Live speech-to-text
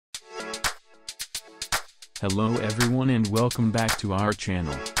Hello everyone and welcome back to our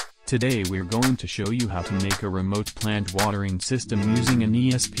channel. Today we're going to show you how to make a remote plant watering system using an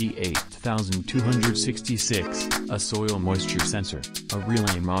ESP8266, a soil moisture sensor, a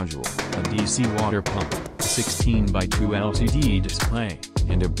relay module, a DC water pump, a 16 by 2 LCD display,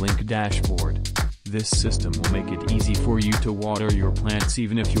 and a Blynk dashboard. This system will make it easy for you to water your plants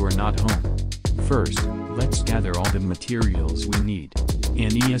even if you are not home. First, let's gather all the materials we need.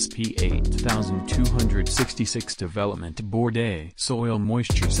 An ESP8266 development board, a soil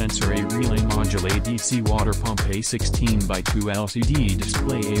moisture sensor, a relay module, a DC water pump, a 16 by 2 LCD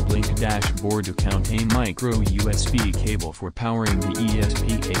display, a Blynk dashboard account, a micro USB cable for powering the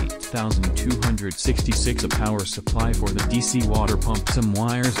ESP8266, a power supply for the DC water pump, some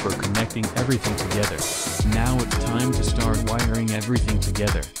wires for connecting everything together. Now it's time to start wiring everything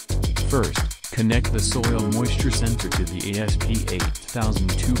together. First, connect the soil moisture sensor to the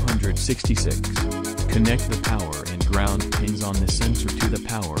ESP8266. Connect the power and ground pins on the sensor to the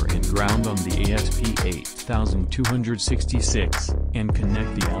power and ground on the ESP8266, and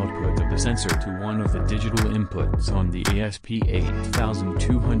connect the output of the sensor to one of the digital inputs on the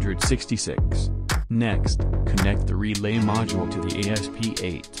ESP8266. Next, connect the relay module to the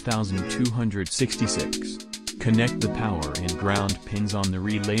ESP8266. Connect the power and ground pins on the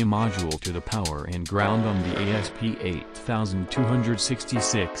relay module to the power and ground on the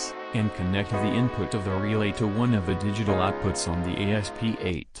ESP8266, and connect the input of the relay to one of the digital outputs on the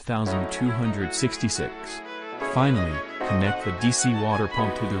ESP8266. Finally, connect the DC water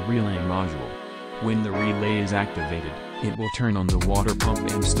pump to the relay module. When the relay is activated, it will turn on the water pump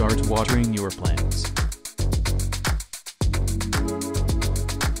and start watering your plants.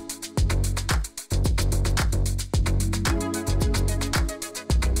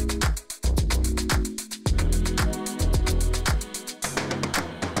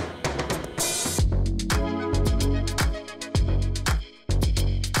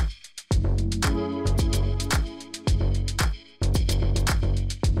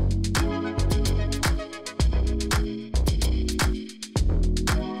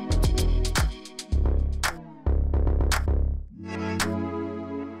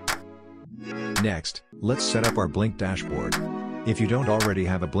 Next, let's set up our Blynk dashboard. If you don't already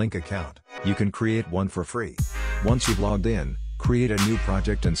have a Blynk account, you can create one for free. Once you've logged in, create a new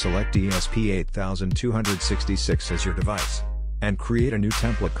project and select ESP8266 as your device. And create a new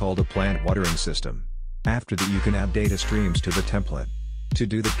template called a plant watering system. After that, you can add data streams to the template. To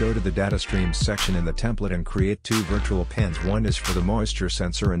do that, go to the data streams section in the template and create two virtual pins. One is for the moisture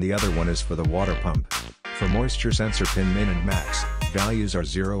sensor and the other one is for the water pump. For moisture sensor, pin min and max values are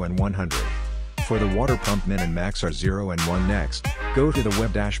 0 and 100. For the water pump, min and max are 0 and 1. Next, go to the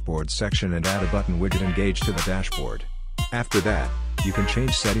web dashboard section and add a button widget engage to the dashboard. After that, you can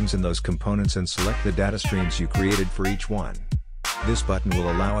change settings in those components and select the data streams you created for each one. This button will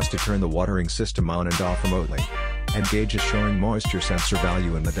allow us to turn the watering system on and off remotely. Engage is showing moisture sensor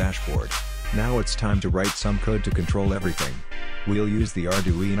value in the dashboard. Now it's time to write some code to control everything. We'll use the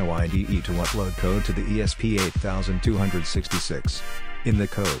Arduino IDE to upload code to the ESP8266. In the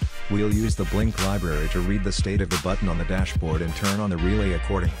code, we'll use the Blynk library to read the state of the button on the dashboard and turn on the relay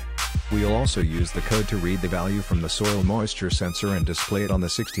accordingly. We'll also use the code to read the value from the soil moisture sensor and display it on the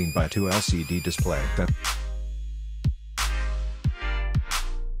 16 by 2 LCD display.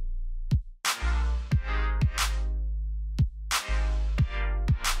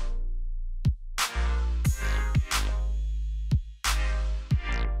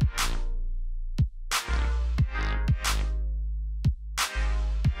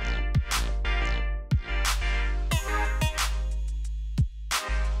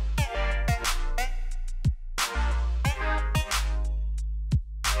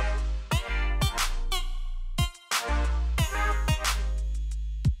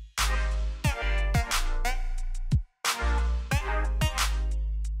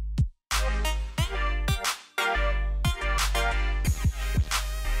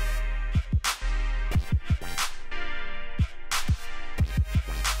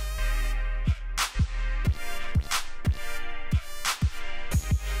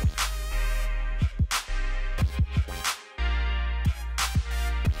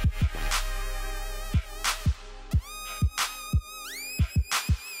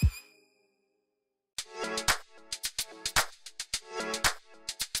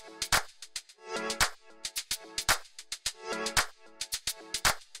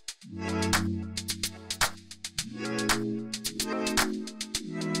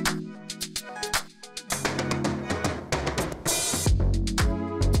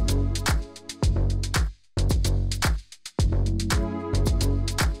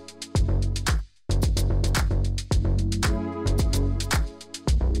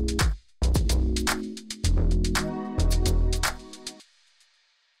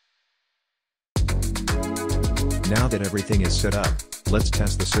 that everything is set up, let's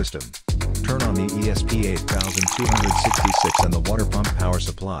test the system. Turn on the ESP8266 and the water pump power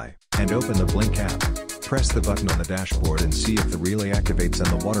supply, and open the Blynk app. Press the button on the dashboard and see if the relay activates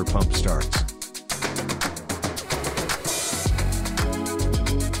and the water pump starts.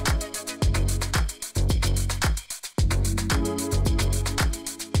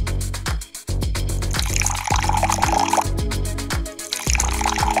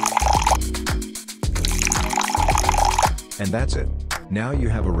 And that's it. Now you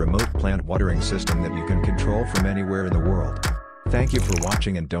have a remote plant watering system that you can control from anywhere in the world. Thank you for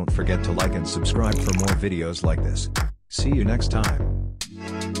watching and don't forget to like and subscribe for more videos like this. See you next time.